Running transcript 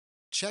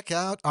Check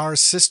out our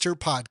sister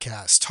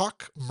podcast,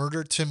 Talk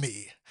Murder to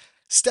Me.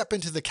 Step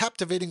into the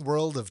captivating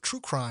world of true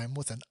crime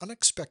with an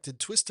unexpected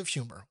twist of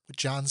humor. With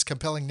John's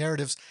compelling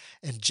narratives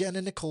and Jen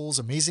and Nicole's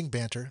amazing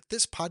banter,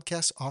 this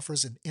podcast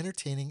offers an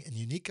entertaining and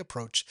unique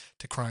approach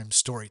to crime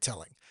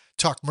storytelling.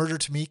 Talk Murder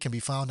to Me can be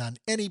found on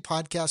any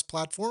podcast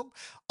platform,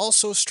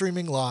 also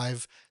streaming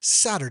live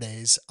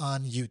Saturdays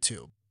on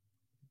YouTube.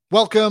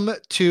 Welcome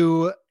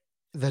to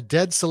the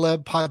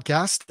Dead-Celebs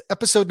podcast,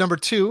 episode number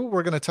 2.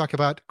 We're going to talk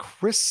about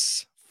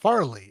Chris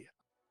Farley.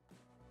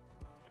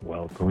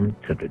 Welcome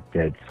to the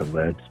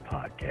Dead-Celebs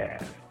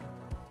podcast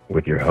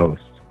with your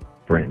hosts,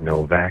 Brent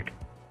Novak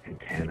and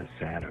Tana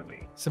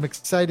Satterley. Some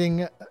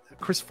exciting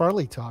Chris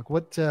Farley talk.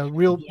 What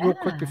real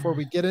quick before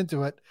we get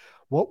into it,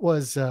 what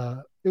was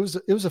it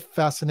was a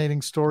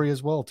fascinating story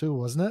as well too,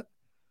 wasn't it?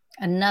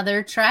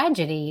 Another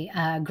tragedy.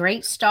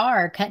 Great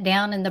star cut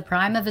down in the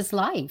prime of his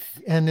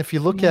life. And if you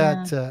look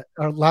at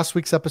our last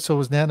week's episode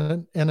was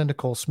Anna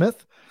Nicole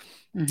Smith.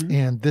 Mm-hmm.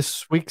 And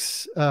this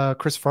week's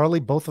Chris Farley,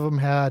 both of them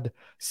had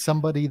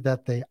somebody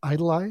that they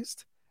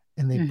idolized,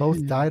 and they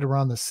both died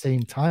around the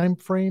same time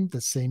frame,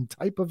 the same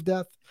type of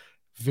death.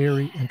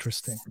 Very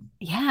interesting.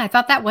 Yeah, I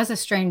thought that was a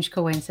strange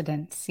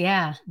coincidence.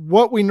 Yeah.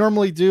 What we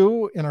normally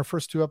do in our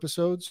first 2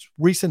 episodes,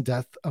 recent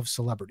death of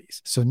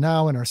celebrities. So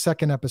now in our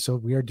second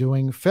episode, we are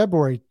doing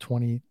February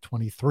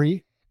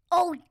 2023.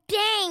 Oh,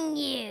 dang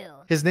you.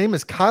 His name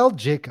is Kyle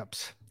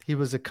Jacobs. He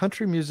was a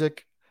country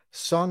music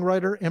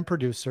songwriter and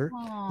producer.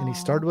 Aww. And he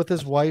starred with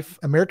his wife,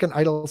 American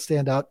Idol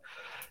standout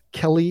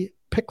Kelly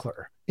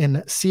Pickler,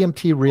 in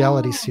CMT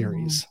reality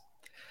series.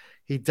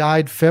 He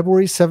died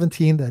February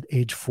 17th at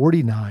age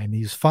 49.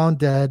 He was found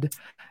dead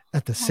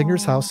at the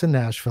singer's house in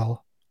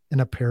Nashville in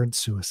apparent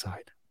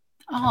suicide.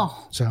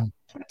 Oh, so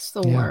that's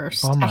the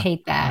worst. I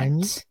hate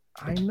that.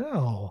 I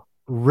know.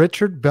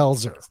 Richard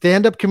Belzer,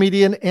 stand-up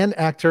comedian and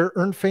actor,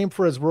 earned fame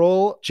for his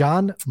role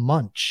John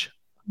Munch.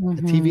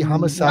 The TV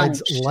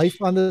homicides Life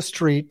on the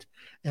Street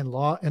and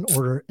Law and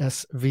Order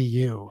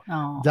SVU.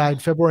 Oh.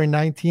 Died February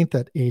 19th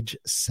at age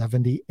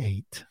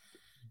 78.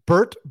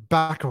 Burt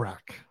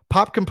Bacharach,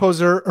 pop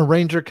composer,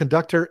 arranger,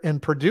 conductor,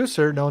 and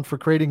producer known for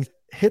creating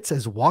hits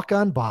as Walk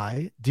On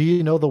By, Do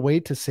You Know the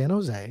Way to San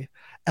Jose,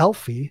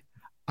 Elfie,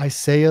 I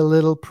Say a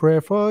Little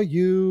Prayer for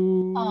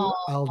You,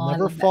 I'll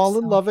Never Fall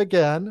in Love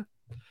Again,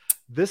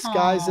 This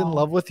Guy's in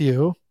Love with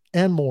You,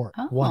 and more.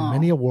 Won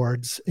many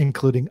awards,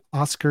 including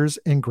Oscars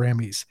and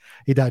Grammys.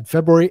 He died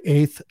February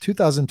 8th,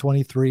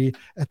 2023,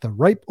 at the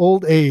ripe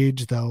old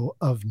age, though,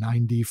 of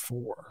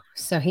 94.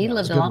 So he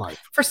lived a long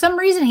life. For some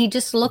reason, he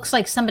just looks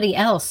like somebody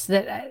else.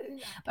 But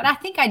I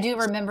think I do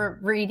remember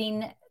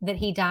reading that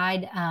he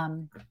died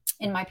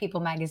in My People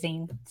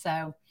magazine.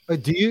 So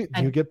do you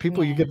get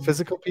people? You get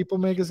Physical People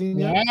magazine?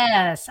 Yet?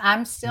 Yes,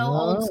 I'm still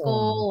old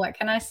school. What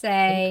can I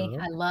say? Okay.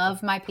 I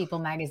love My People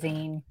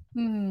magazine.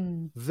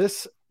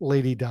 This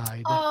lady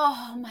died.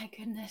 Oh my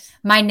goodness.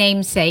 My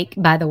namesake,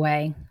 by the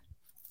way,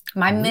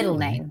 my middle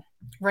name,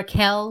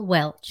 Raquel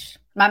Welch.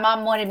 My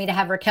mom wanted me to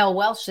have Raquel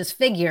Welch's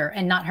figure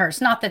and not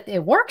hers. Not that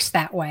it works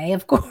that way,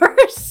 of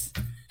course,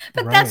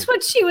 but that's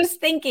what she was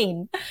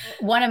thinking.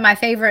 One of my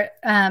favorite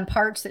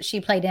parts that she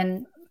played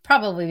in,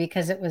 probably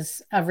because it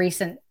was a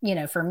recent,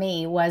 for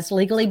me, was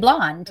Legally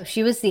Blonde.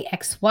 She was the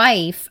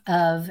ex-wife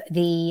of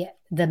the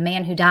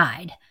man who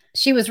died.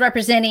 She was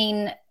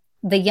representing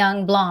the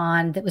young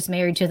blonde that was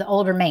married to the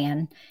older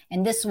man.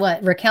 And this is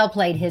what Raquel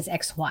played, his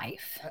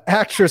ex-wife.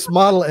 Actress,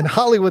 model, and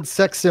Hollywood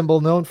sex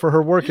symbol known for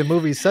her work in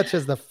movies such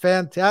as The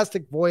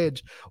Fantastic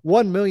Voyage,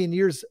 1 Million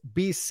Years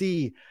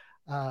BC,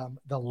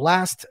 The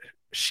Last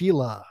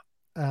Sheila,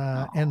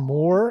 and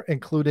more,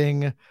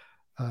 including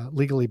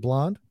Legally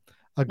Blonde.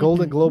 A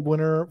Golden Globe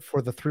winner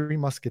for The Three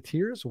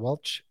Musketeers,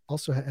 Welch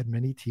also had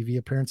many TV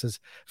appearances.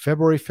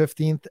 February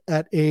 15th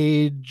at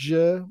age...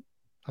 how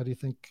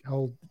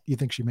old do you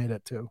think she made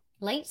it to?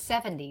 Late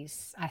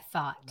 70s, I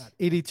thought.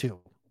 82.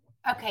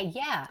 Okay,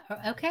 yeah.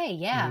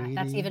 82.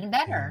 That's even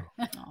better.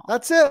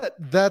 That's it.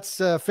 That's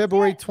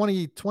February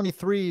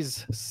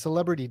 2023's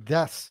celebrity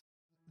deaths.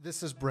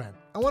 This is Brent.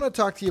 I want to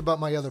talk to you about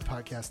my other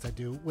podcast I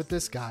do with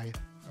this guy,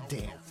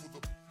 Dan.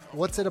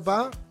 What's it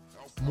about?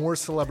 More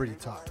celebrity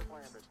talk.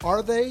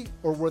 Are they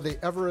or were they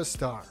ever a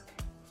star?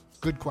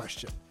 Good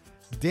question.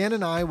 Dan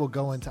and I will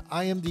go into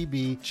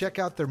IMDb, check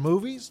out their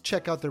movies,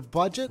 check out their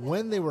budget,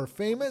 when they were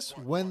famous,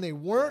 when they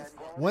weren't,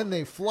 when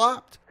they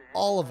flopped,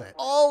 all of it.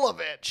 All of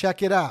it.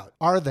 Check it out.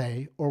 Are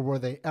they or were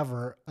they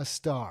ever a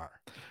star?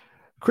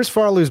 Chris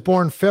Farley was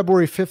born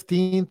February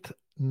 15th,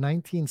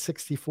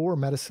 1964,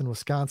 Madison,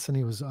 Wisconsin.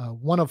 He was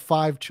one of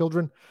 5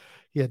 children.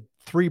 He had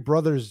 3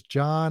 brothers,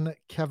 John,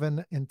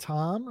 Kevin, and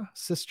Tom,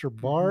 sister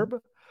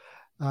Barb.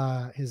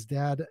 His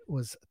dad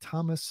was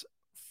Thomas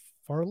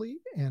Farley,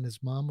 and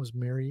his mom was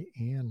Mary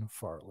Ann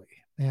Farley.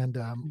 And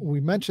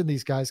we mentioned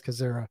these guys because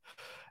they're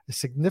a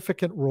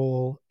significant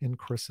role in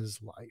Chris's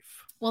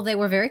life. Well, they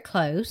were very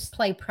close,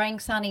 play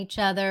pranks on each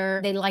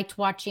other. They liked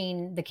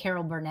watching the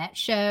Carol Burnett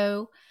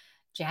show,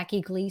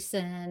 Jackie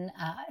Gleason,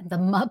 the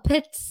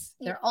Muppets.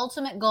 Their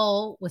ultimate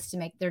goal was to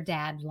make their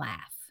dad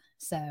laugh.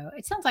 So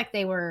it sounds like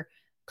they were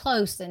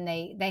close, and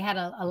they had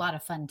a lot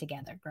of fun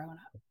together growing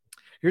up.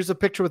 Here's a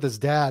picture with his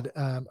dad.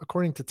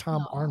 According to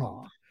Tom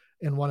Arnold Aw.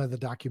 in one of the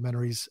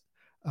documentaries,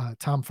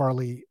 Tom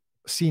Farley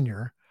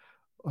Sr.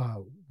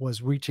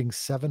 Was reaching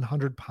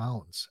 700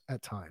 pounds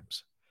at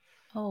times.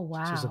 Oh,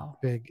 Just a wow.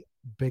 big,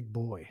 big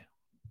boy.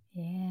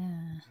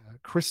 Yeah.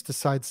 Chris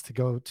decides to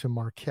go to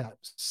Marquette,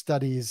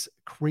 studies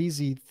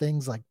crazy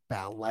things like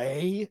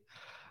ballet.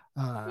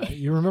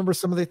 You remember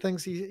some of the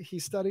things he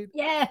studied?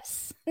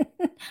 Yes.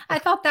 I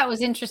thought that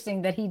was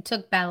interesting that he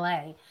took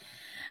ballet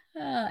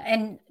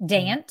and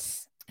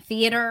dance,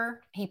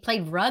 theater. He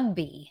played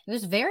rugby. He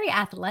was very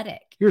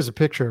athletic, Here's a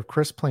picture of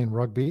Chris playing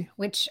rugby.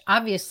 which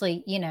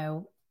obviously,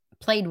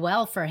 played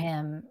well for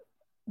him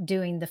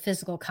doing the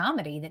physical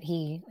comedy that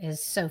he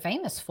is so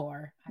famous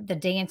for. The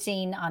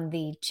dancing on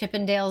the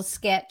Chippendales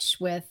sketch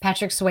with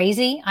Patrick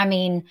Swayze.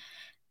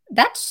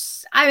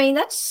 That's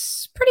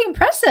pretty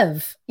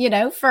impressive,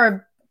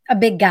 for a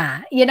big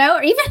guy,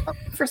 or even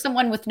for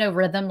someone with no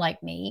rhythm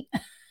like me.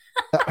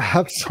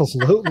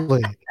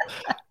 Absolutely.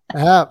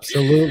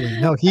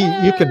 Absolutely. No,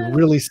 you can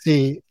really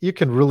see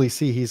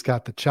he's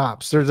got the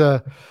chops. There's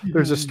a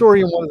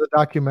story in one of the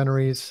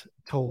documentaries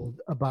told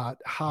about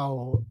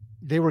how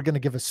they were going to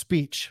give a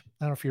speech.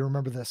 I don't know if you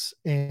remember this.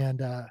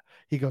 And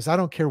he goes, I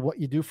don't care what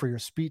you do for your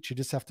speech. You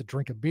just have to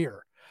drink a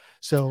beer.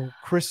 So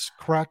Chris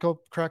cracks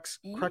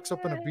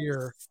open a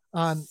beer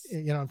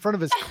in front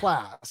of his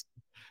class,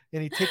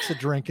 and he takes a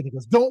drink and he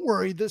goes, don't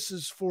worry, this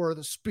is for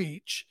the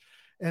speech.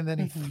 And then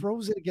he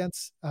throws it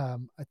against,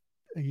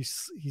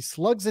 he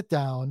slugs it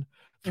down,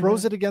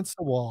 throws it against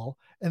the wall,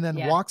 and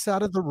then walks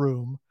out of the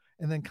room,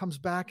 and then comes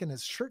back and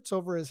his shirt's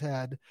over his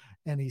head.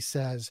 And he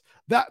says,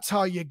 that's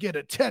how you get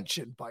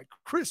attention, by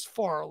Chris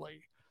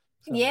Farley.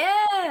 So.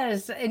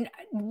 Yes. And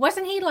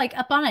wasn't he like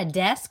up on a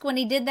desk when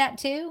he did that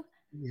too?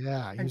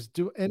 Yeah, he was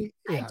doing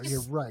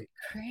you're right.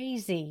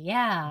 Crazy.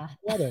 Yeah.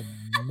 What a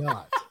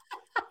nut.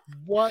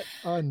 What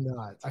a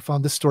nut. I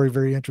found this story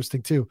very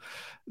interesting too.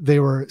 They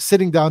were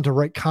sitting down to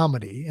write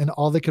comedy, and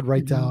all they could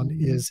write down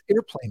is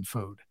airplane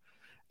food.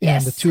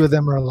 And the two of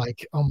them are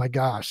like, oh my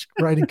gosh,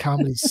 writing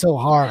comedy is so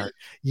hard.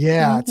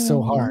 Yeah, it's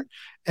so hard.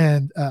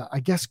 And I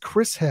guess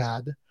Chris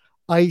had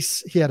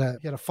ice. He had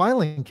a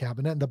filing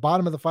cabinet, and the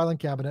bottom of the filing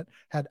cabinet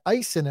had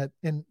ice in it.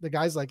 And the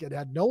guy's like, it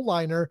had no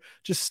liner,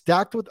 just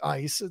stacked with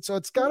ice. And so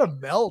it's got to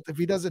melt if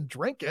he doesn't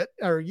drink it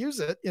or use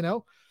it,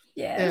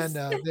 Yes.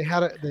 And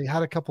they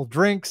had a couple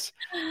drinks,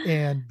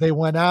 and they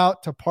went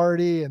out to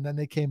party, and then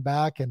they came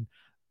back, and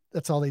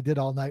that's all they did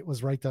all night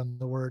was write down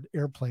the word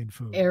airplane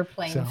food.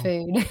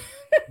 Food.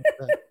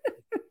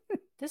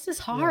 This is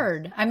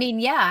hard.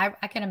 Yeah.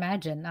 I can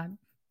imagine.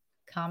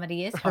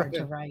 Comedy is hard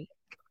to write.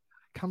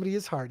 Comedy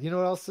is hard. You know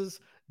what else is?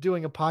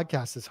 Doing a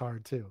podcast is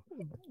hard too.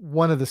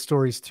 One of the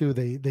stories too,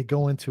 they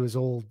go into his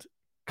old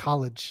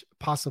college,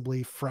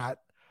 possibly frat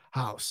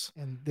house,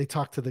 and they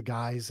talk to the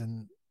guys,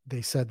 and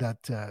they said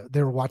that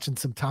they were watching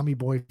some Tommy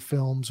Boy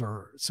films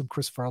or some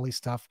Chris Farley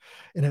stuff,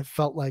 and it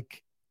felt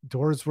like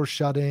doors were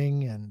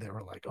shutting, and they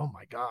were like, oh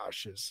my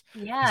gosh,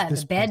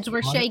 the beds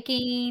were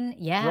shaking.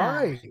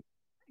 Yeah.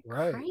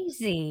 Right.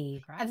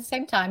 Crazy. At the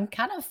same time,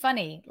 kind of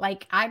funny.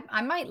 Like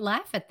I might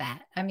laugh at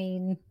that. I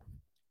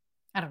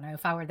don't know.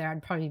 If I were there,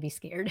 I'd probably be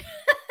scared.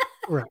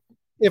 Right.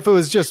 If it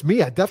was just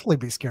me, I'd definitely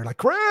be scared. Like,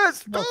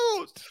 Chris,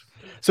 don't.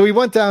 So he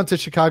went down to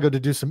Chicago to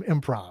do some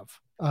improv.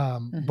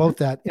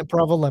 Both at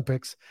Improv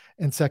Olympics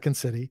and Second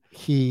City.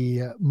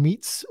 He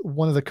meets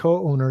one of the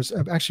co-owners,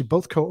 actually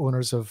both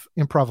co-owners of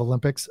Improv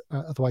Olympics,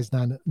 otherwise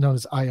known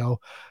as IO.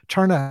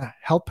 Charna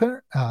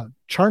Halpern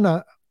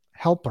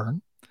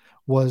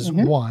was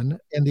one,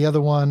 and the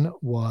other one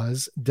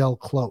was Del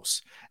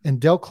Close. And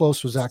Del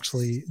Close was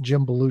actually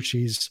Jim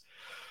Belushi's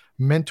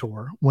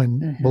mentor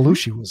when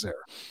Belushi was there.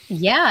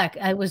 Yeah,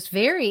 it was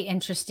very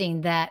interesting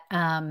that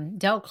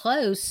Del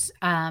Close,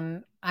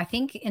 I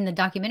think in the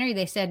documentary,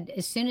 they said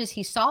as soon as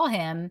he saw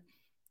him,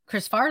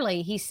 Chris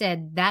Farley, he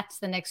said, that's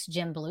the next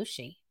Jim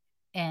Belushi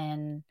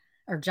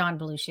or John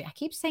Belushi. I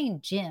keep saying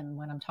Jim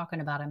when I'm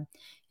talking about him.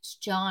 It's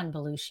John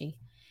Belushi.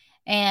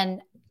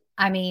 And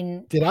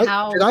did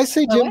I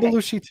say Jim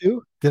Belushi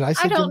too? Did I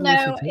say Jim Belushi too?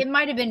 I don't know. It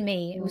might've been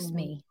me. It was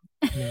me.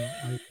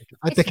 Yeah,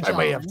 I think I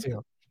may have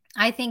too.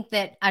 I think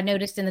that I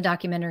noticed in the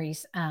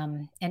documentaries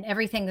and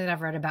everything that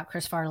I've read about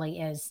Chris Farley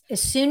is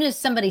as soon as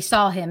somebody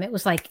saw him, it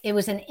was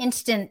an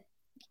instant,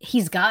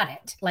 he's got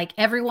it. Like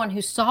everyone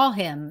who saw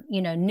him,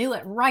 knew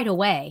it right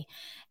away.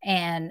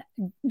 And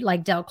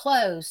like Del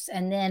Close.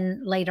 And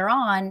then later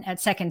on at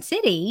Second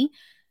City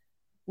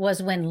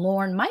was when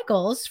Lorne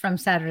Michaels from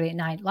Saturday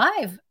Night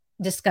Live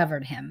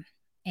discovered him.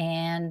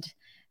 And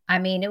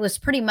it was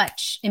pretty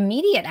much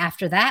immediate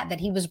after that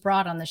he was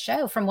brought on the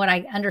show. From what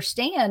I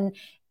understand,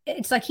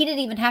 it's like he didn't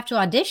even have to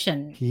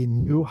audition. He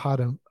knew how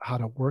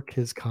to work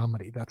his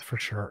comedy. That's for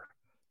sure.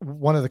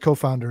 One of the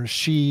co-founders,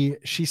 she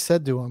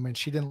said to him, and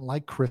she didn't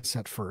like Chris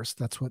at first.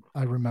 That's what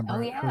I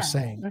remember her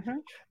saying.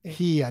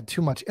 He had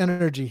too much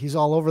energy. He's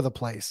all over the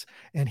place.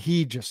 And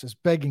he just is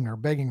begging her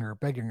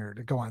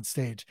to go on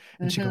stage.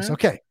 And she goes,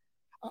 okay,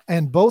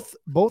 And both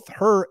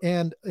her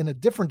and in a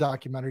different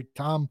documentary,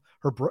 Tom,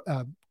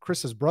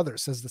 Chris's brother,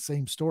 says the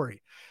same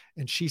story.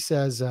 And she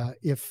says,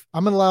 if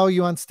I'm going to allow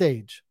you on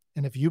stage,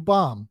 and if you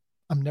bomb,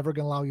 I'm never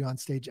going to allow you on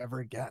stage ever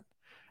again.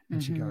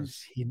 And she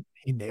goes, he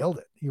nailed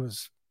it.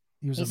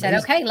 He said,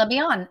 okay, let me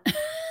on.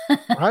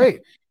 Right.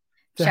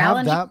 To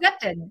Challenge have that,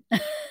 accepted.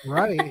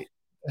 right.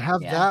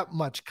 Have that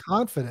much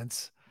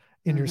confidence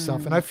in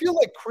yourself. And I feel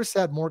like Chris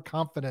had more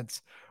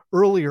confidence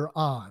earlier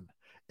on.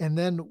 And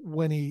then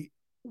when he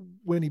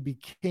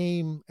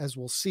became, as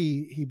we'll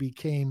see, he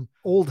became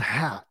old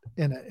hat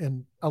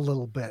in a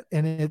little bit,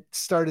 and it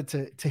started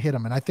to hit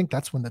him. And I think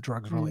that's when the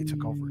drugs really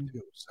took over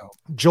too. So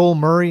Joel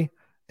Murray,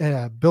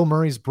 Bill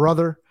Murray's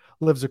brother,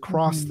 lives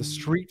across the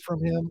street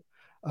from him.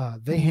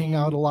 They hang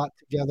out a lot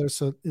together.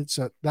 So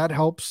that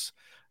helps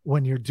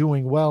when you're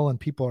doing well and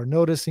people are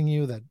noticing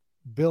you. That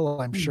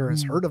Bill, I'm sure,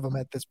 has heard of him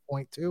at this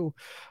point too.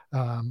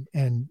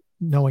 And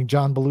knowing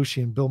John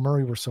Belushi and Bill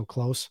Murray were so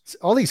close,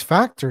 all these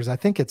factors, I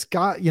think it's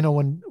got,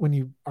 when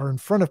you are in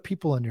front of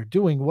people and you're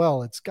doing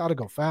well, it's got to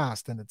go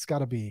fast, and it's got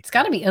to be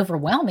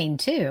overwhelming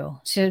too,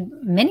 to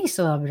many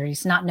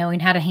celebrities, not knowing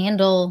how to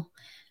handle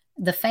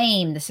the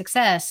fame, the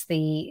success,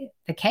 the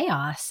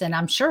chaos. And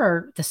I'm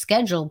sure the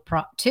schedule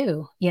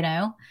too,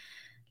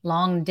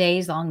 long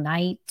days, long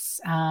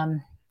nights.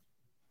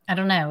 I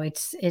don't know.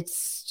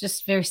 It's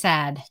just very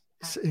sad.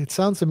 It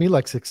sounds to me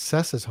like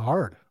success is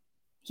hard.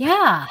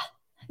 Yeah.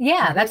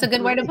 Yeah, that's a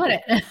good way to put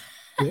it.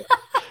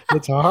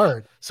 It's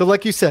hard. So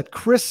like you said,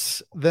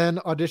 Chris then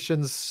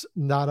auditions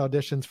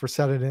for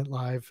Saturday Night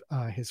Live.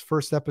 His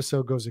first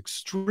episode goes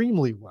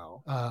extremely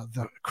well.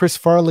 The Chris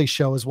Farley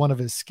show is one of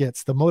his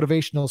skits, the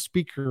motivational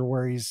speaker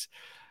where he's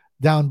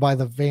down by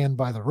the van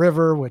by the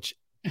river, which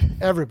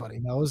everybody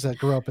knows that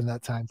grew up in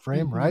that time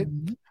frame, right?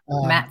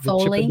 Matt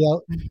Foley.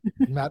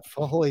 Matt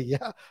Foley,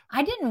 yeah.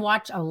 I didn't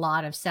watch a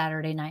lot of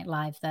Saturday Night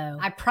Live, though.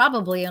 I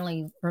probably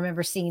only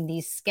remember seeing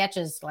these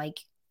sketches like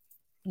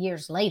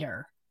years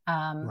later.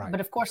 But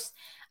of course,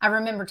 I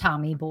remember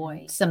Tommy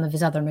Boy, some of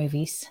his other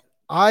movies.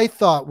 I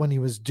thought when he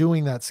was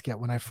doing that skit,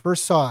 when I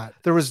first saw it,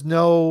 there was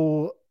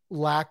no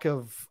lack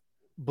of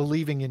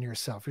believing in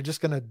yourself. You're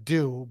just going to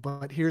do,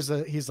 but he's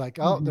like,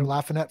 oh, they're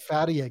laughing at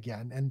Fatty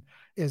again. And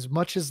as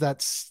much as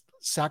that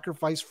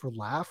sacrifice for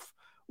laugh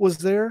was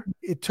there,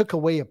 it took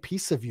away a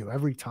piece of you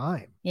every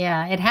time.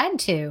 Yeah, it had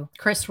to.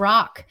 Chris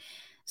Rock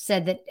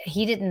said that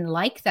he didn't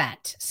like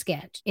that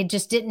sketch. It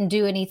just didn't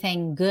do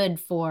anything good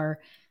for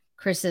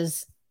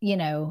Chris's,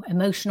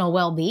 emotional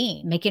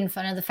well-being, making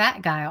fun of the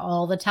fat guy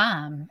all the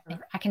time.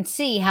 I can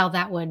see how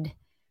that would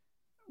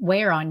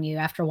wear on you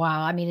after a while.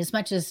 I mean, as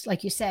much as,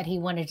 like you said, he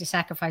wanted to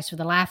sacrifice for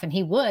the laugh, and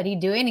he'd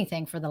do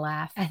anything for the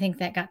laugh. I think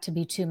that got to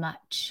be too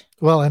much.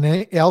 Well, and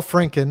Al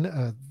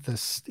Franken,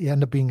 he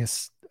ended up being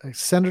a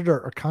senator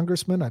or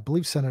congressman, I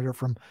believe senator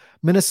from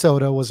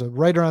Minnesota, was a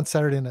writer on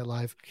Saturday Night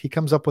Live. He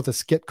comes up with a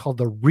skit called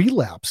The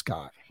Relapse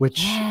Guy,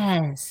 which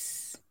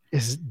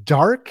is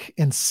dark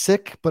and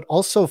sick, but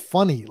also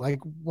funny. Like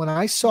when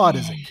I saw it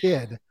as a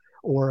kid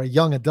or a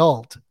young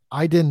adult,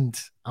 I'm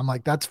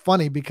like, that's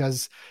funny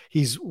because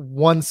he's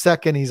 1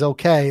 second he's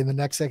okay, and the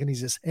next second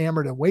he's just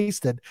hammered and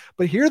wasted.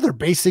 But here they're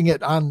basing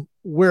it on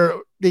where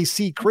they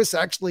see Chris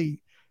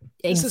actually.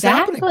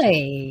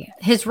 Exactly.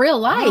 His real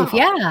life.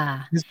 Wow.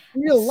 Yeah. His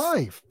real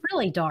life.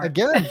 Really dark.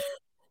 Again,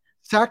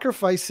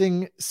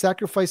 sacrificing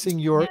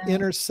your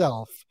inner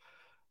self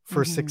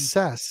for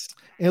success.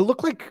 And it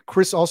looked like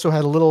Chris also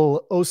had a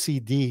little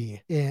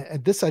OCD.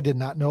 And this I did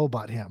not know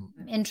about him.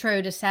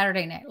 Intro to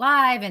Saturday Night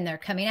Live, and they're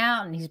coming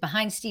out, and he's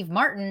behind Steve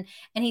Martin,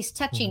 and he's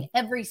touching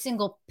every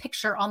single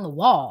picture on the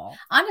wall.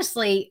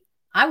 Honestly,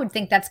 I would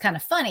think that's kind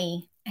of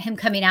funny, him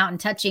coming out and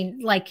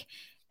touching, like,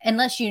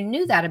 unless you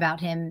knew that about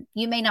him,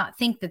 you may not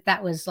think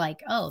that was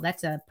like, oh,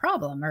 that's a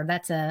problem or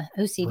that's a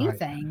OCD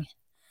thing.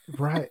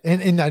 Right.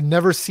 And I've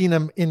never seen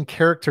him in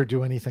character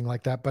do anything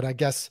like that, but I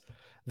guess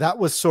that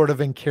was sort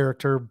of in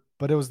character,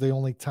 but it was the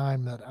only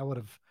time that I would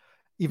have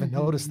even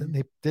noticed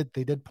that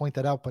they did point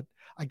that out, but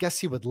I guess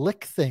he would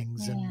lick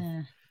things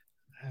and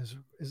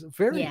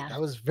that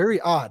was very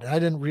odd. I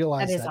didn't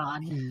realize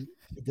that he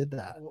did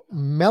that.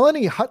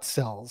 Melanie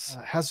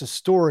Hutzells has a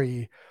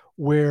story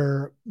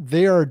where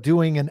they are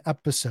doing an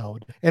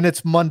episode, and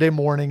it's Monday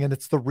morning, and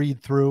it's the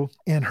read through,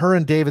 and her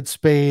and David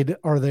Spade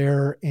are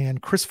there,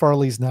 and Chris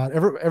Farley's not.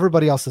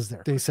 Everybody else is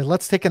there. They say,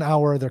 let's take an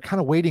hour. They're kind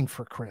of waiting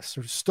for Chris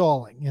or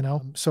stalling,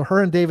 So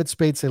her and David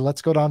Spade say,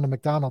 let's go down to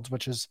McDonald's,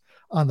 which is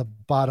on the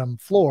bottom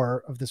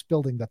floor of this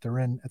building that they're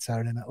in at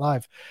Saturday Night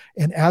Live.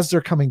 And as they're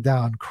coming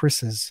down,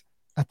 Chris is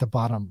at the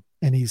bottom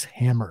and he's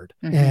hammered,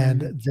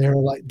 and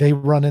they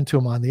run into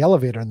him on the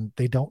elevator, and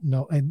they don't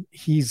know. And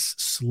he's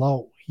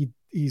slow.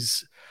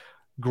 He's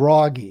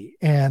groggy,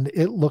 and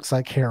it looks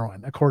like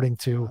heroin, according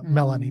to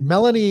Melanie.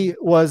 Melanie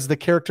was the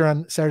character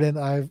on Saturday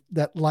Night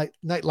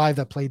Live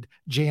that played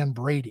Jan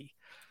Brady.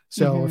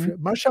 So if you're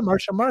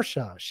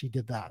Marsha, she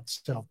did that.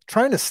 So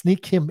trying to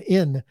sneak him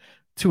in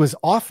to his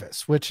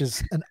office, which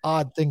is an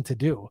odd thing to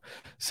do.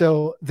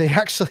 So they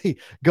actually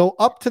go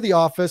up to the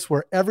office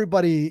where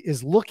everybody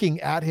is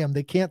looking at him.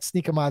 They can't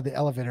sneak him out of the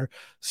elevator.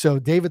 So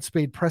David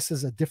Spade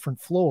presses a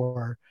different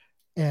floor.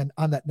 And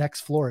on that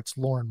next floor, it's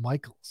Lorne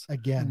Michaels.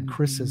 Again,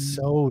 Chris is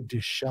so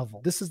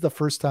disheveled. This is the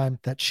first time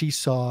that she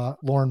saw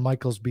Lorne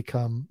Michaels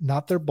become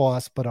not their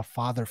boss, but a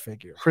father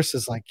figure. Chris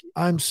is like,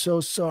 I'm so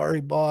sorry,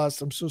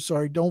 boss. I'm so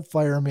sorry. Don't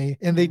fire me.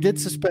 And they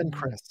did suspend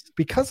Chris.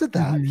 Because of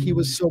that, he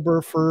was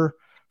sober for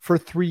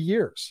 3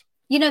 years.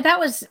 You know, that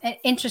was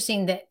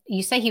interesting that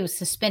you say he was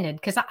suspended,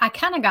 because I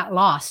kind of got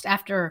lost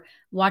after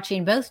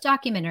watching both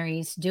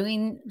documentaries,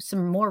 doing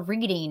some more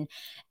reading.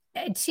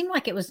 It seemed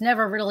like it was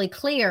never really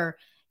clear.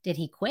 Did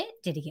he quit?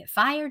 Did he get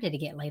fired? Did he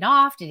get laid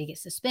off? Did he get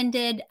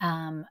suspended?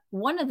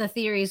 One of the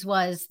theories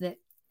was that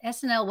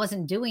SNL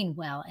wasn't doing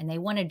well and they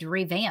wanted to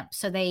revamp.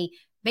 So they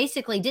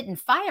basically didn't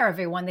fire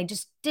everyone. They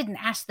just didn't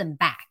ask them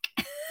back.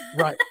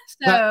 Right.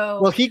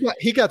 So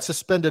he got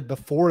suspended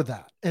before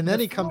that. And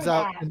then he comes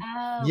out. And,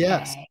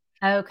 yes.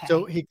 Okay.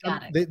 So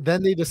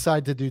then they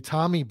decide to do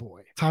Tommy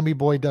Boy. Tommy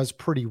Boy does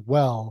pretty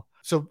well.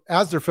 So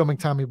as they're filming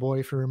Tommy Boy,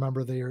 if you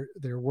remember,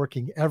 they're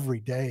working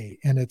every day,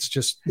 and it's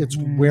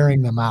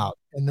wearing them out.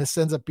 And this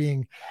ends up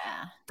being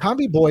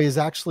Tommy Boy is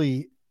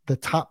actually the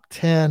top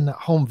 10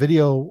 home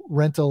video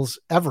rentals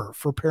ever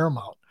for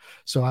Paramount.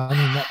 So I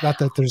mean, not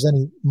that there's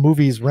any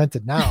movies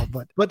rented now,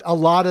 but a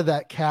lot of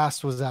that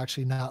cast was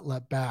actually not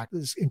let back.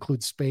 This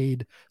includes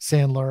Spade,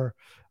 Sandler.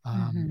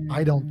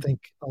 I don't think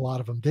a lot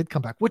of them did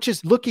come back, which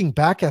is, looking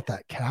back at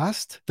that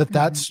cast,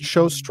 that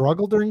show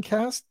struggled during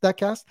that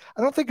cast.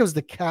 I don't think it was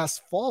the cast's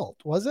fault,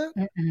 was it?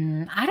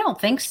 I don't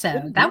think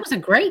so. That was a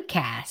great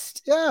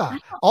cast. Yeah.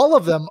 All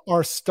of them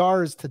are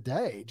stars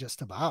today,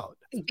 just about.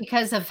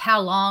 Because of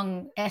how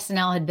long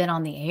SNL had been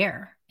on the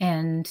air,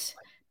 and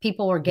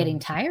people were getting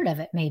tired of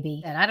it,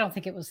 maybe. And I don't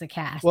think it was the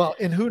cast. Well,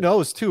 and who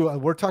knows, too.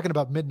 We're talking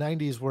about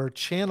mid-90s where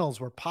channels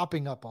were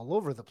popping up all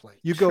over the place.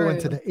 You go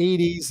into the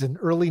 80s and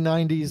early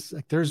 90s,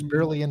 like there's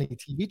barely any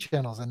TV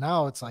channels. And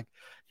now it's like,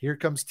 here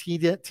comes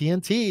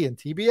TNT and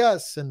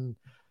TBS. And,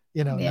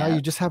 now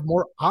you just have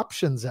more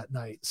options at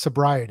night.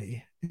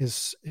 Sobriety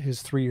is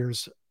his 3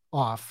 years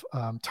off.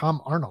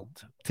 Tom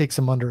Arnold takes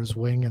him under his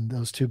wing, and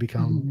those two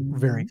become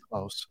very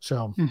close.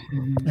 So,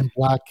 and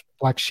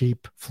Black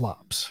Sheep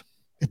flops.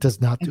 It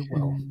does not do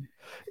well.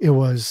 It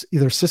was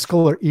either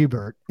Siskel or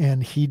Ebert,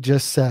 and he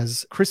just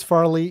says, Chris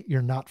Farley,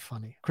 you're not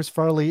funny. Chris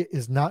Farley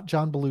is not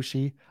John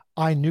Belushi.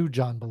 I knew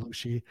John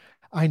Belushi.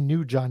 I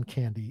knew John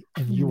Candy,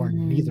 and you are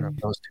neither of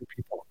those two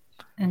people.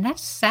 And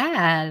that's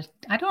sad.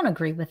 I don't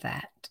agree with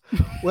that.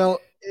 Well,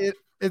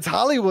 it's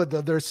Hollywood,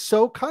 though. They're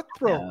so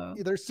cutthroat. No.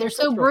 They're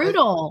so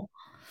brutal.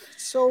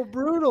 So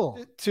brutal.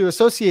 To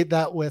associate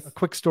that with a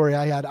quick story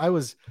I had,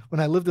 when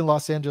I lived in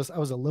Los Angeles, I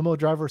was a limo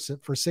driver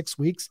for 6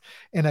 weeks,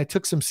 and I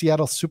took some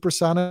Seattle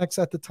Supersonics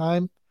at the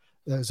time.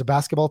 It was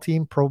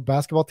a pro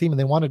basketball team, and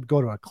they wanted to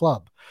go to a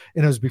club.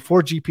 And it was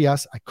before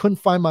GPS. I couldn't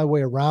find my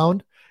way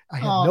around. I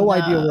had no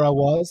idea where I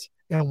was.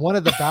 And one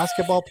of the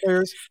basketball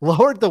players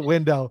lowered the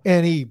window,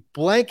 and he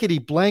blanked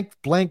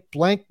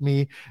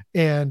me.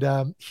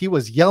 And he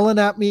was yelling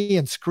at me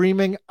and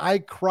screaming. I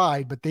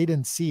cried, but they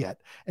didn't see it.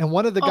 And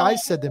one of the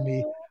guys said to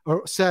me,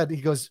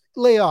 he goes,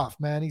 lay off,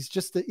 man. He's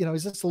just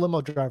a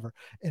limo driver.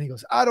 And he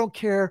goes, I don't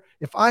care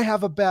if I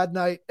have a bad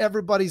night.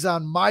 Everybody's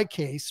on my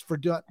case for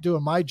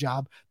doing my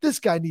job. This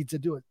guy needs to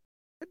do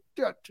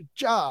a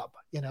job,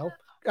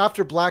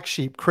 After Black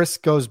Sheep, Chris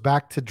goes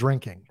back to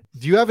drinking.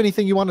 Do you have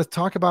anything you want to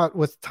talk about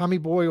with Tommy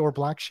Boy or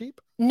Black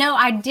Sheep? No,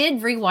 I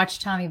did rewatch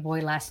Tommy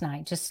Boy last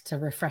night just to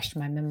refresh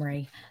my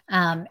memory.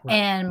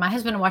 And my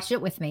husband watched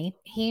it with me.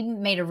 He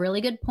made a really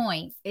good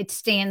point. It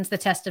stands the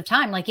test of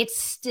time. Like, it's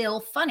still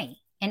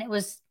funny. And it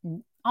was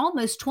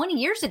almost 20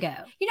 years ago.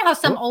 You know how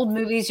some old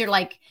movies, you're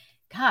like,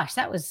 gosh,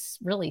 that was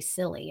really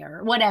silly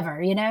or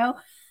whatever,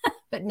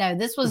 But no,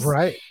 this was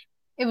right.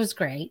 It was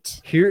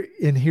great.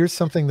 Here's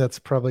something that's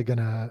probably going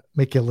to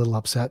make you a little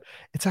upset.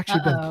 It's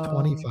actually been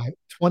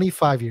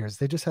 25 years.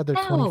 They just had their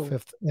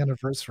 25th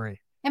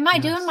anniversary. Am I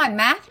doing my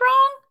math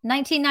wrong?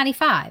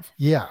 1995.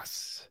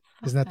 Yes.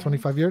 Isn't that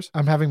 25 years?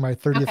 I'm having my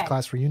 30th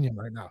class reunion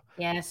right now.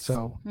 Yes.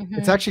 So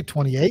it's actually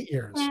 28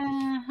 years.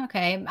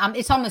 Okay.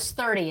 It's almost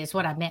 30 is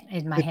what I meant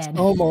in my head.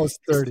 Almost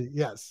 30.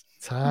 Yes.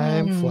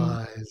 Time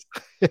flies.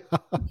 Do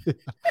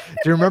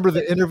you remember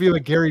the interview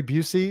with Gary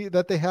Busey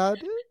that they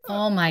had?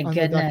 Oh my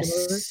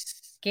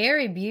goodness.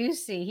 Gary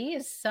Busey, he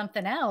is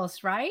something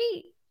else,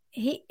 right?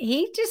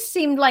 He just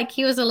seemed like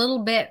he was a little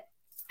bit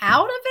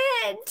out of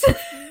it.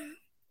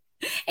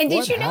 And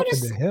did you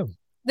notice to him?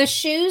 The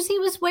shoes he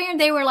was wearing?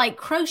 They were like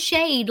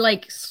crocheted,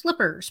 like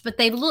slippers, but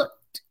they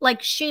looked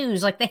like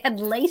shoes, like they had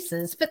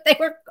laces, but they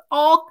were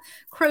all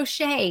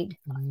crocheted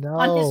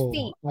on his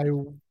feet. I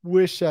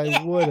wish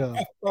I would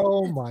have.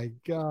 Oh my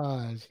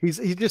gosh.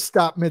 He just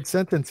stopped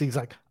mid-sentence. He's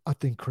like, I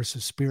think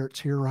Chris's spirit's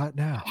here right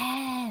now.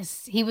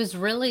 Yes. He was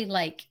really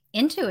like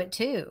into it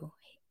too.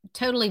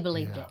 Totally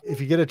believed it.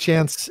 If you get a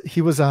chance,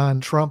 he was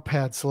on Trump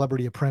had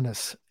Celebrity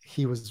Apprentice.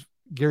 He was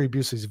Gary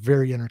Busey's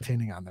very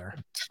entertaining on there.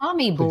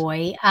 Tommy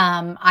Boy,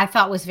 I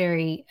thought was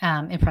very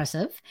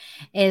impressive,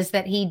 is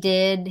that he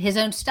did his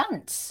own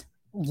stunts.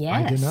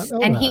 Yes. I did not know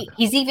and that.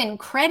 he's even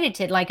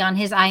credited, like on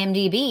his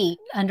IMDb,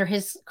 under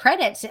his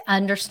credits,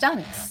 under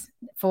stunts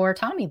for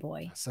Tommy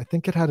Boy. I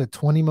think it had a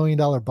 $20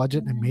 million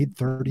budget and made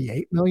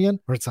 $38 million,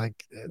 where it's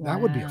like,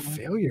 that would be a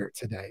failure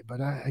today.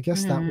 But I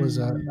guess that was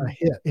a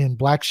hit. And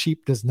Black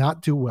Sheep does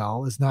not do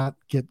well, does not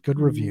get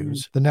good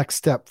reviews. The next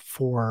step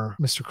for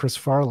Mr. Chris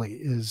Farley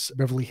is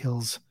Beverly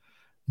Hills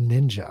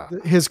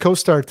Ninja. His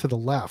co-star to the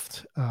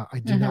left, I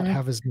do not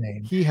have his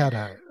name. He had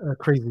a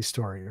crazy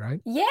story,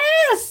 right?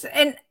 Yes.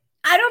 And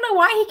I don't know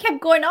why he kept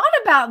going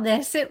on about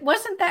this. It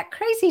wasn't that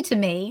crazy to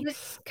me.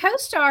 His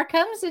co-star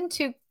comes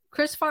into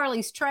Chris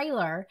Farley's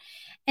trailer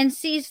and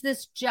sees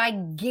this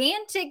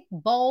gigantic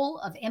bowl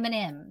of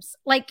M&Ms.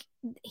 Like,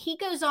 he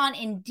goes on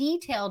in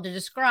detail to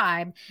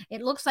describe,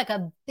 it looks like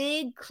a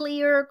big,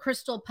 clear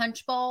crystal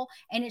punch bowl,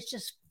 and it's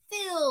just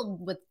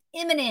filled with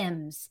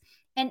M&Ms.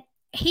 And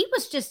he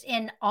was just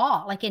in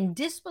awe, like in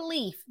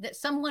disbelief that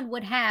someone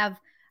would have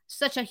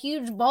such a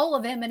huge bowl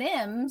of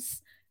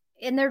M&Ms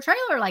in their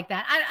trailer like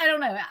that. I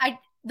don't know.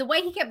 The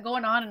way he kept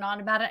going on and on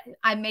about it,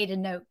 I made a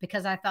note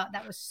because I thought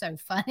that was so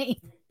funny.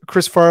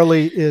 Chris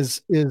Farley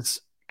is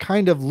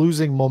kind of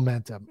losing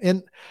momentum.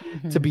 And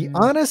to be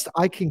honest,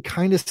 I can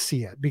kind of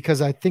see it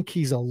because I think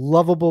he's a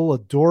lovable,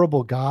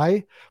 adorable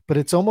guy, but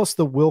it's almost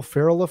the Will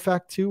Ferrell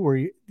effect too, where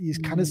you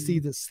kind of see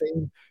the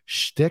same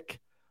shtick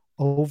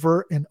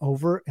over and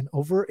over and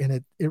over,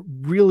 and it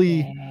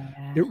really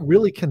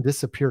can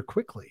disappear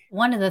quickly.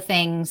 One of the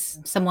things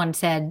someone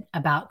said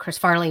about Chris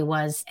Farley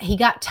was he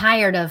got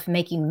tired of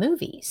making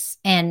movies,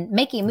 and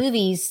making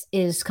movies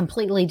is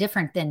completely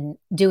different than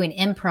doing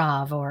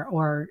improv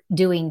or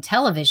doing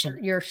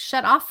television. You're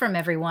shut off from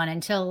everyone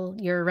until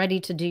you're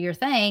ready to do your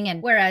thing,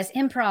 and whereas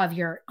improv,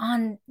 you're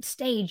on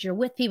stage, you're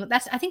with people.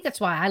 I think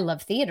that's why I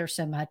love theater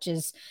so much,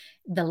 is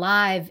the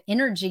live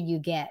energy you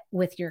get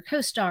with your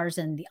co-stars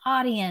and the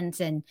audience,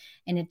 and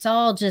it's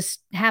all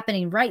just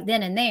happening right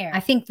then and there. I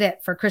think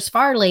that for Chris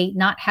Farley,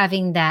 not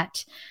having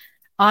that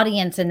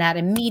audience and that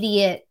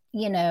immediate,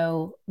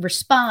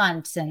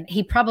 response, and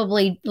he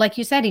probably, like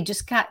you said, he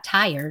just got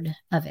tired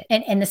of it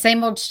and the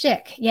same old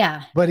shtick.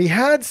 Yeah. But he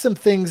had some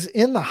things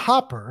in the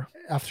hopper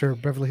after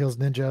Beverly Hills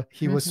Ninja.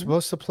 He was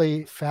supposed to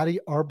play Fatty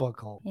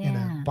Arbuckle in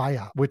a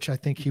biop, which I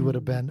think he would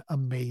have been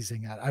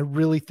amazing at. I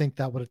really think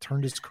that would have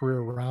turned his career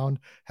around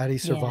had he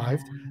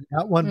survived.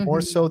 That one more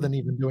so than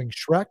even doing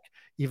Shrek,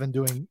 even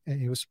doing, and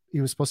he was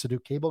supposed to do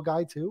Cable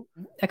Guy too.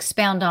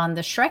 Expound on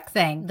the Shrek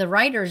thing. The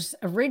writers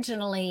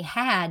originally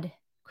had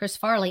Chris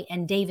Farley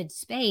and David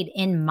Spade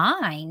in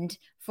mind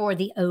for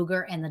the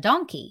ogre and the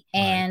donkey.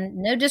 And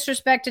no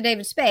disrespect to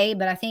David Spade,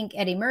 but I think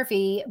Eddie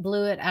Murphy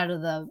blew it out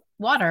of the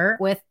water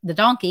with the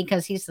donkey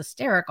because he's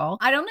hysterical.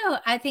 I don't know.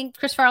 I think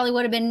Chris Farley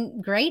would have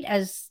been great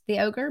as the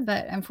ogre,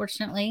 but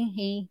unfortunately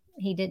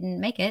he didn't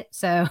make it.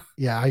 So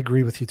yeah, I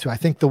agree with you too. I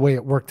think the way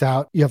it worked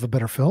out, you have a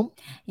better film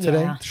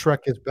today.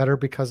 Shrek is better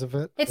because of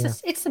it.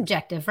 It's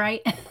subjective,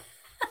 right?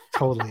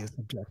 Totally is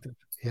subjective.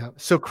 Yeah.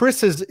 So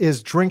Chris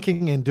is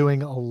drinking and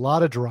doing a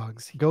lot of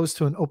drugs. He goes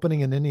to an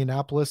opening in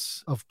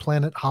Indianapolis of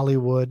Planet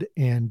Hollywood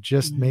and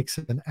just makes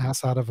an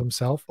ass out of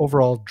himself.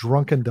 Overall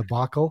drunken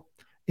debacle.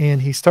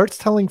 And he starts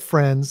telling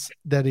friends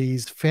that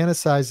he's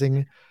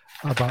fantasizing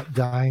about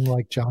dying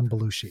like John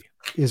Belushi.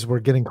 We're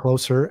getting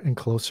closer and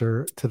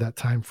closer to that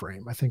time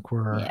frame. I think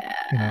we're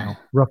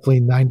roughly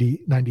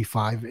 90,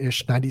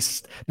 95-ish, 90,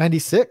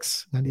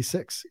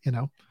 96.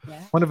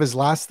 One of his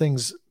last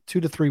things 2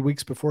 to 3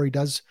 weeks before he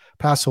does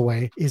pass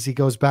away is he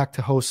goes back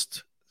to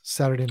host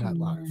Saturday Night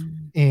Live.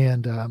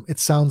 And it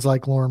sounds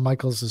like Lorne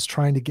Michaels is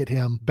trying to get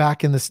him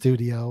back in the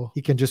studio.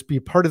 He can just be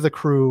part of the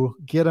crew,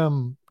 get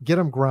him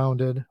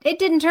grounded. It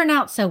didn't turn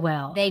out so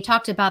well. They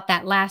talked about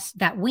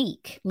that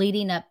week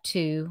leading up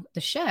to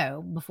the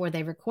show before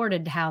they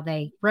recorded, how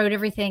they wrote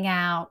everything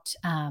out.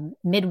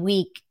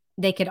 Midweek,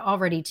 they could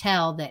already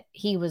tell that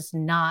he was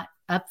not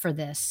up for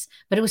this,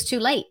 but it was too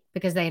late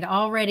because they had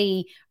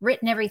already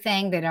written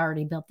everything. They'd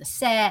already built the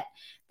set.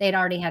 They'd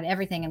already had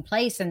everything in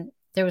place, and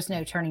there was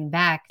no turning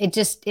back.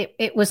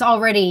 It was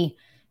already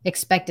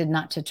expected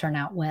not to turn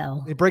out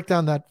well. They break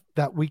down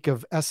that week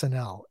of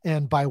SNL,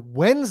 and by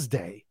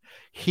Wednesday,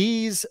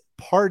 he's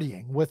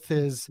partying with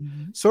his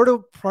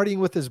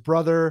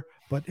brother,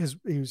 but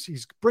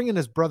he's bringing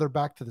his brother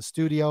back to the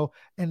studio,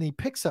 and he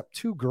picks up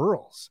 2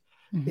 girls.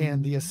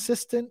 And the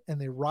assistant, and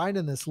they ride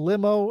in this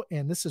limo,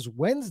 and this is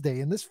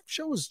Wednesday, and this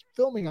show is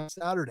filming on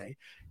Saturday,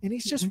 and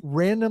he's just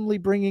randomly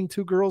bringing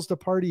 2 girls to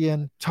party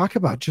in. Talk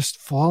about just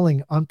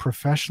falling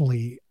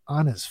unprofessionally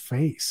on his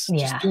face,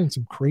 Yeah. just doing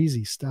some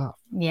crazy stuff.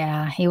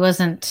 Yeah, he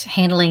wasn't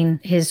handling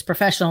his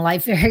professional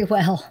life very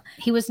well.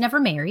 He was never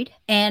married.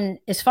 And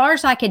as far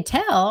as I could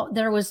tell,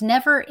 there was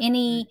never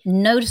any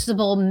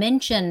noticeable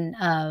mention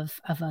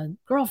of a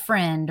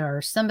girlfriend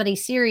or somebody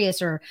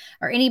serious or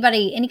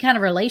anybody, any kind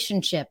of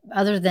relationship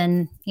other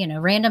than,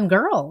 random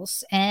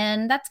girls.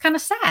 And that's kind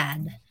of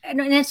sad. And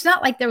it's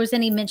not like there was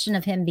any mention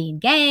of him being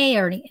gay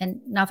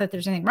and not that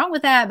there's anything wrong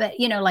with that, but,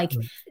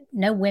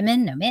 no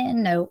women, no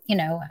men, no,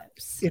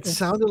 It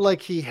sounded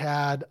like he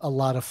had a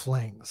lot of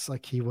flings.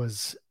 Like he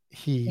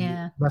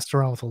messed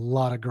around with a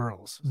lot of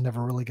girls,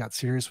 never really got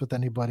serious with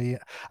anybody.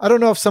 I don't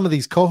know if some of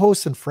these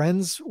co-hosts and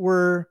friends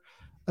were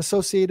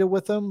associated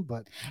with him,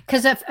 but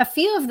because a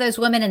few of those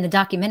women in the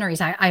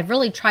documentaries, I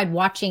really tried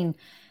watching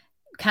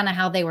kind of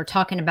how they were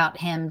talking about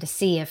him to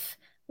see if,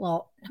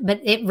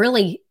 but it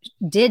really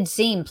did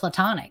seem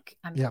platonic.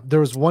 Yeah, there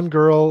was one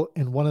girl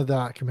in one of the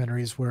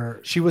documentaries where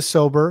she was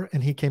sober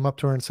and he came up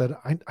to her and said,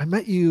 I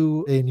met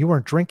you and you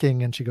weren't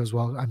drinking. And she goes,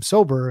 well, I'm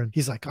sober. And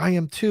he's like, I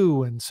am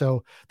too. And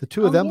so the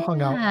two of them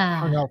hung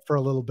out for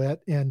a little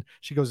bit. And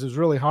she goes, it was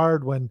really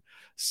hard when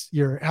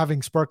you're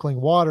having sparkling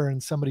water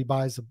and somebody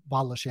buys a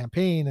bottle of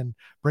champagne and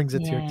brings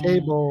it to your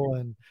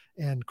table.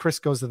 And Chris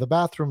goes to the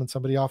bathroom and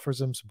somebody offers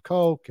him some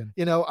Coke. And,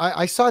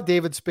 I saw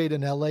David Spade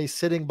in LA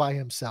sitting by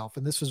himself.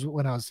 And this was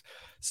when I was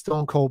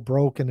stone cold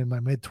broke and in my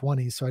mid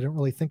 20s. So I didn't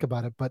really think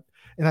about it,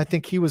 and I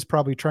think he was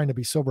probably trying to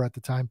be sober at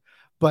the time,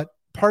 but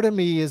part of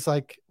me is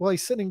like, well,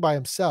 he's sitting by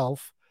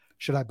himself.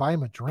 Should I buy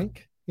him a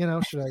drink?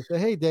 Should I say,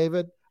 hey,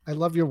 David, I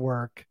love your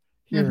work.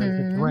 Here,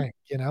 a drink,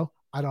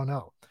 I don't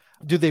know.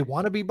 Do they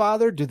want to be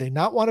bothered? Do they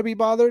not want to be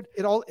bothered?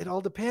 It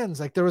all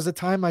depends. Like there was a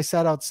time I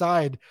sat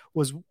outside,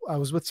 I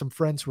was with some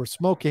friends who were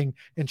smoking,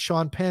 and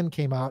Sean Penn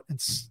came out and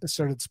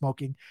started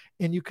smoking.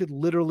 And you could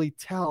literally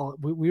tell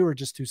we were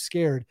just too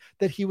scared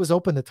that he was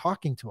open to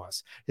talking to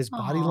us. His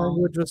body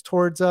language was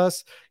towards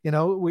us.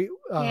 When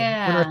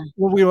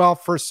we all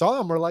first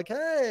saw him, we're like,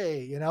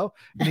 hey,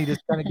 and he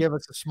just kind of gave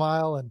us a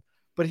smile.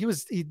 But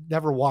he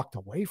never walked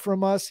away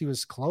from us. He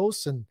was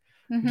close and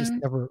just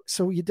never.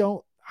 So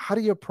how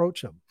do you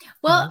approach them?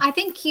 Well, I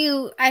think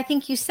you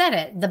said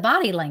it, the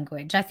body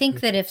language. I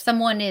think that if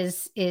someone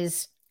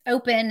is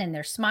open and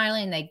they're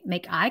smiling, they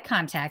make eye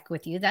contact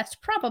with you, that's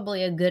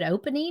probably a good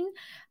opening.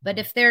 But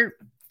if they're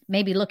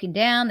maybe looking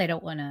down, they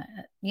don't want to,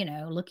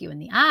 look you in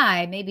the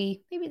eye,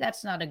 maybe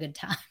that's not a good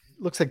time.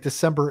 Looks like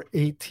December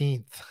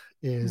 18th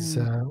is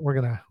we're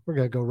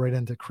gonna go right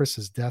into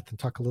Chris's death and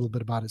talk a little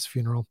bit about his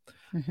funeral.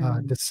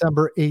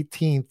 December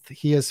 18th,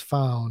 he is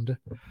found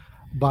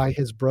by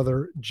his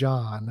brother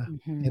John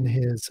in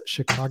his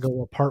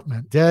Chicago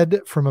apartment,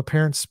 dead from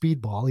apparent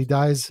speedball. He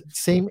dies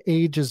same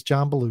age as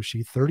John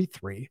Belushi,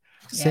 33,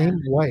 same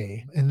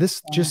way. And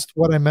this just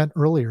what I meant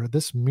earlier.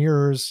 This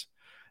mirrors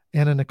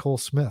Anna Nicole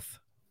Smith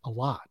a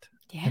lot.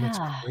 Yeah. And it's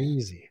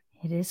crazy.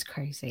 It is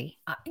crazy.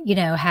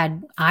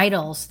 Had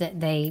idols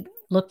that they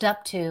looked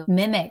up to,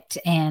 mimicked,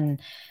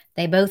 and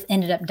they both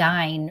ended up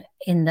dying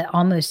in the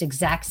almost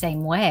exact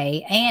same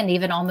way and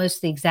even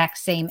almost the exact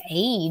same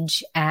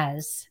age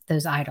as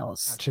those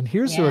idols. And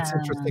here's what's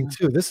interesting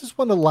too. This is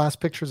one of the last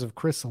pictures of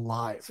Chris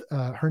alive.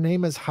 Her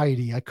name is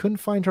Heidi. I couldn't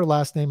find her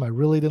last name. I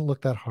really didn't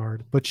look that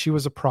hard, but she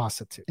was a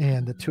prostitute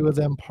and the two of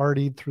them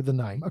partied through the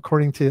night.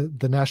 According to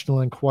the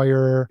National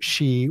Enquirer,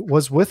 she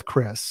was with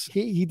Chris.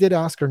 He did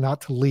ask her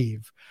not to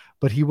leave,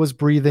 but he was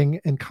breathing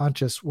and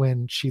conscious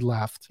when she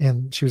left,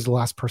 and she was the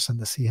last person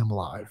to see him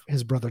alive.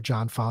 His brother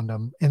John found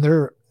him.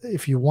 And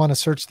if you want to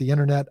search the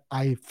internet,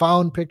 I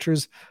found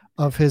pictures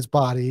of his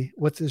body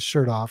with his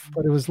shirt off,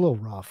 but it was a little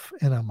rough.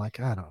 And I'm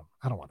like, I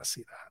don't want to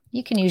see that.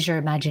 You can use your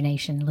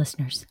imagination,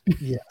 listeners.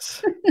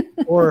 Yes.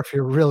 Or if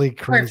you're really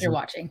crazy. Or if you're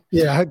watching.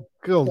 Yeah,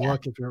 go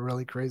look if you're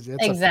really crazy.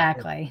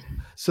 Exactly.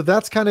 So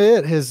that's kind of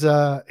it.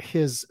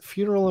 His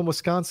funeral in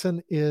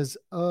Wisconsin is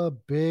a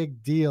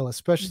big deal,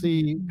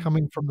 especially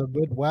coming from the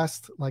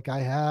Midwest like I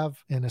have,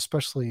 and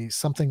especially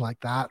something like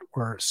that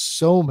where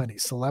so many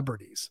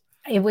celebrities.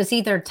 It was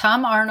either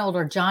Tom Arnold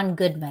or John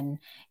Goodman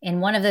in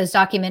one of those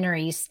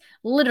documentaries,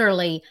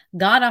 literally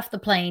got off the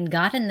plane,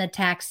 got in the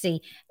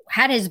taxi,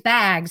 had his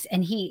bags,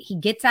 and he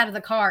gets out of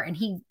the car and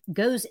he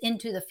goes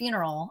into the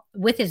funeral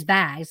with his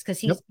bags because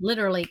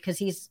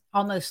he's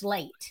almost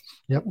late.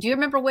 Yep. Do you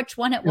remember which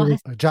one it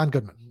was? John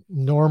Goodman.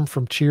 Norm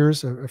from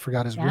Cheers. I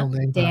forgot his real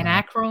name. Dan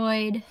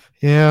Aykroyd.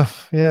 Yeah.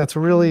 It's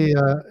really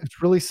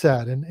it's really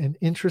sad and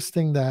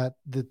interesting that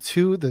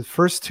the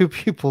first two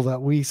people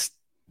that we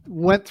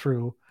went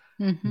through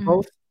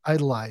both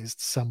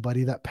idolized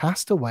somebody that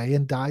passed away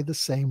and died the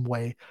same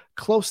way,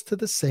 close to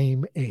the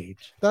same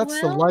age. That's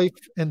the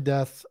life and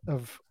death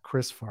of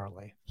Chris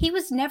Farley. He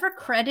was never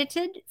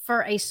credited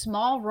for a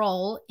small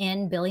role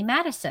in Billy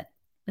Madison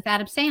with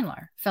Adam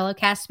Sandler, fellow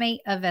castmate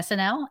of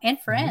SNL and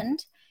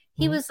friend.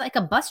 He was like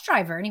a bus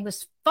driver and he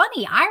was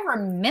funny. I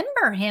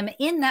remember him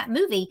in that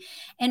movie.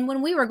 And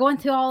when we were going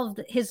through all of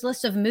his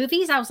list of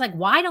movies, I was like,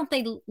 why don't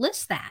they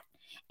list that?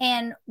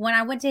 And when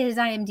I went to his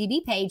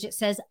IMDb page, it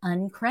says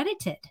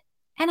uncredited.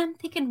 And I'm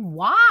thinking,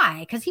 why?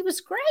 Because he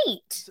was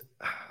great.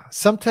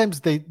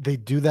 Sometimes they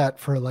do that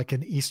for like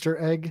an Easter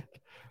egg.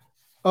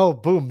 Oh,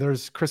 boom,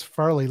 there's Chris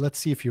Farley. Let's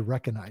see if you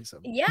recognize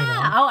him. Yeah. You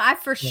know? Oh, I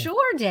for Yeah.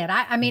 sure did.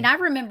 I mean, I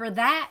remember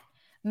that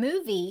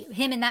movie,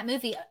 him in that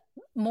movie,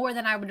 more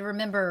than I would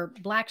remember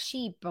Black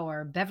Sheep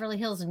or Beverly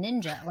Hills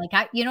Ninja. Like,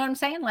 you know what I'm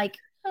saying? Like,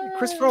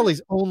 Chris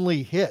Farley's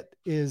only hit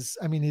is,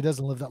 I mean, he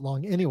doesn't live that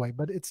long anyway,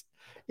 but it's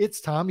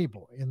Tommy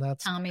Boy, and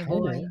that's Tommy kinda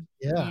Boy. it.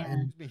 Yeah. Yeah.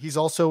 And he's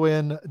also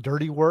in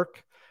Dirty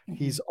Work. Mhm.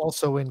 He's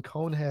also in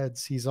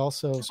Coneheads. He's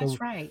also so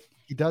That's right.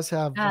 he does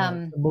have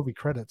the movie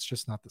credits,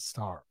 just not the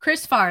star.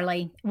 Chris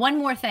Farley. One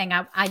more thing.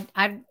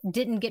 I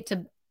didn't get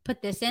to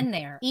put this in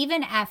there.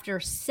 Even after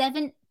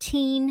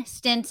 17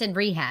 stints in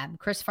rehab,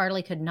 Chris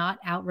Farley could not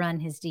outrun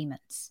his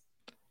demons.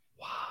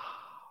 Wow.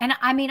 And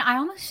I mean, I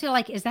almost feel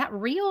like, is that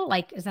real?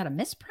 Like, is that a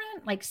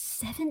misprint? Like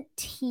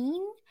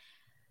 17?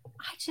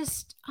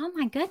 Oh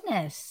my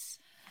goodness.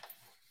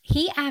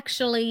 He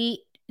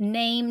actually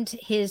named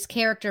his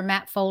character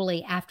Matt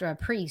Foley after a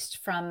priest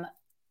from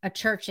a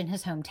church in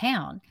his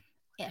hometown.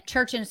 A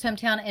church in his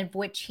hometown in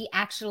which he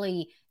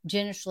actually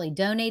generously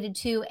donated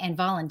to and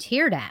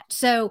volunteered at.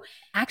 So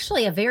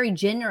actually a very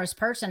generous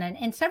person.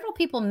 And several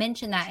people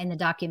mention that in the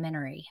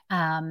documentary.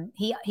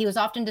 He was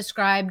often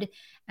described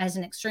as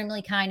an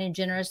extremely kind and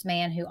generous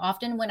man who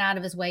often went out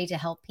of his way to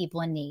help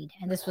people in need.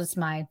 And this was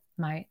my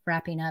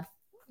wrapping up.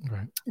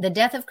 Right. The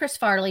death of Chris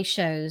Farley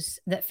shows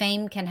that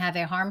fame can have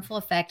a harmful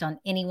effect on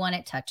anyone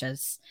it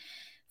touches.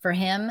 For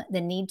him,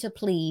 the need to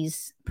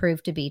please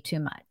proved to be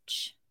too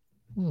much.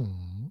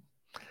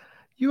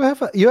 You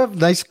have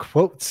nice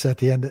quotes at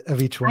the end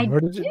of each one.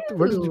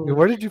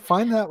 Where did you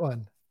find that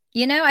one?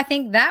 You know, I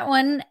think that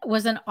one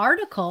was an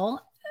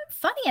article,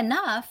 funny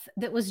enough,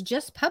 that was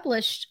just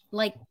published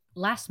like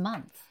last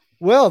month.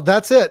 Well,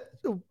 that's it.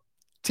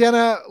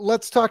 Tana,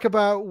 let's talk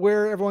about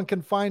where everyone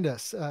can find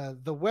us.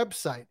 The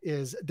website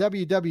is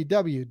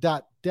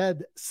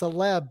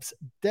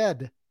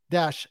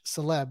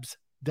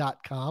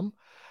www.dead-celebs.com.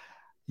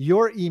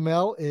 Your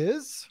email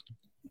is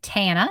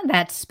Tana,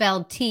 that's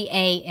spelled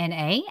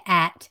Tana,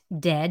 at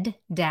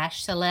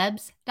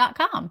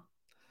dead-celebs.com.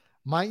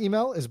 My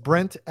email is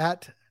Brent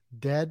at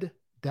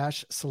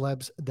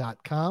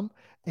dead-celebs.com.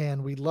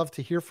 And we'd love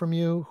to hear from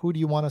you. Who do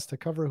you want us to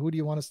cover? Who do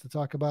you want us to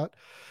talk about?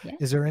 Yeah.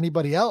 Is there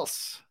anybody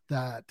else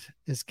that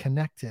is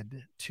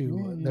connected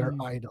to their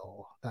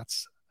idol?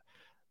 That's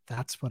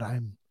what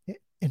I'm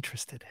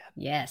interested in.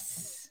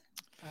 Yes.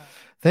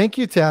 Thank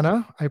you,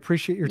 Tana. I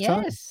appreciate your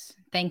time. Yes.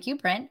 Thank you,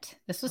 Brent.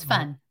 This was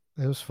fun.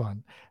 It was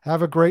fun.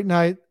 Have a great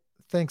night.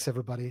 Thanks,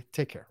 everybody.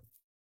 Take care.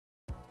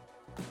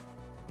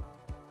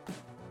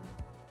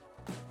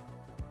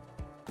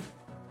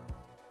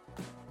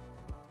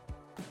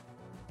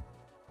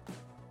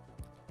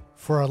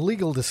 For a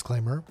legal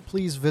disclaimer,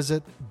 please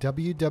visit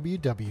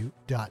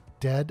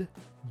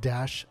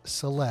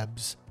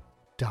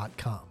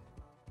www.dead-celebs.com.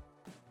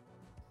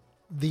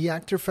 The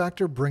Actor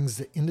Factor brings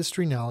the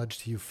industry knowledge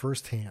to you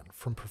firsthand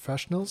from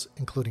professionals,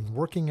 including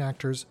working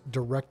actors,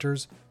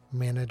 directors,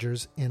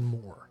 managers, and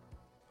more.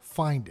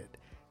 Find it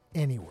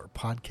anywhere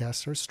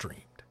podcasts are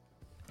streamed.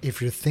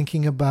 If you're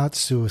thinking about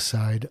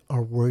suicide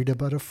or worried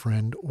about a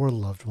friend or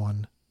loved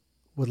one,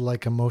 would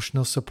like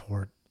emotional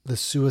support, the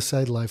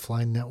Suicide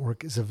Lifeline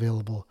Network is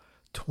available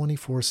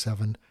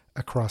 24/7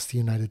 across the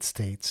United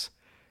States.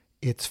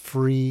 It's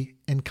free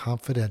and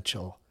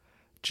confidential.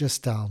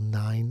 Just dial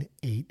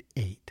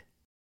 988.